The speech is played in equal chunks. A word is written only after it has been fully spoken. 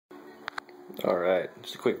Alright,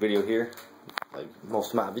 just a quick video here, like most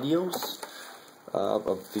of my videos,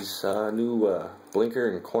 of these new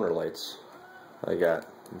blinker and corner lights. I got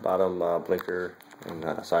bottom blinker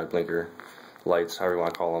and side blinker lights, however you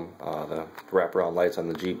want to call them, the wraparound lights on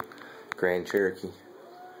the Jeep Grand Cherokee.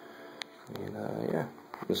 And yeah,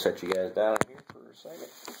 I'm going to set you guys down here for a second.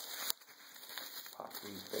 Pop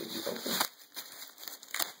these babies open.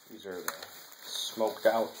 These are the smoked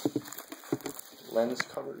out lens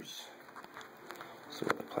covers. See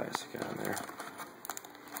what the plastic on there.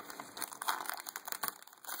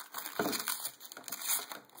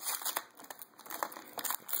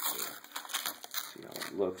 See how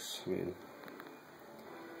it looks. I mean,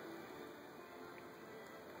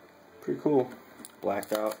 pretty cool.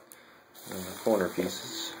 Blacked out corner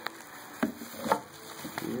pieces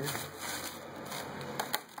here.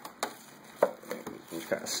 Just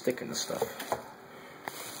kind of sticking to stuff.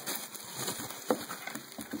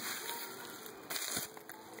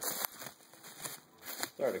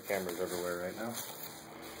 Sorry, the camera's everywhere right now.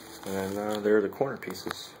 And there are the corner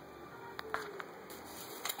pieces.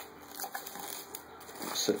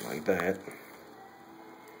 Sitting like that.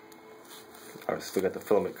 I've still got the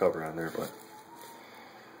filament cover on there, but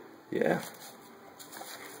yeah.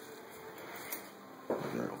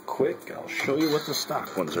 Real quick, I'll show you what the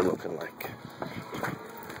stock ones are looking like.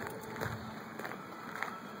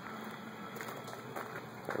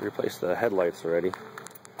 I replaced the headlights already.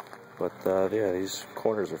 But yeah, these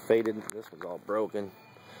corners are faded. This one's all broken,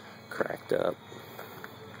 cracked up.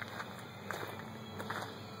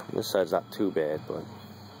 And this side's not too bad, but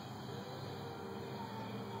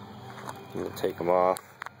I'm gonna take them off.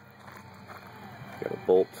 Got a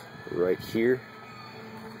bolt right here,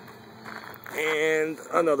 and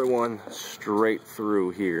another one straight through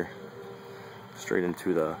here, straight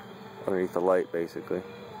into the underneath the light, basically.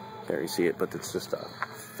 Can't really see it, but it's just a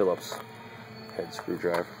Phillips head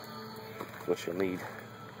screwdriver. What you'll need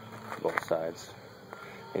for both sides.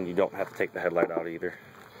 And you don't have to take the headlight out either.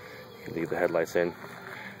 You can leave the headlights in.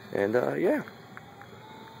 And yeah,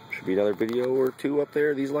 should be another video or two up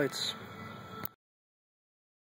there, these lights.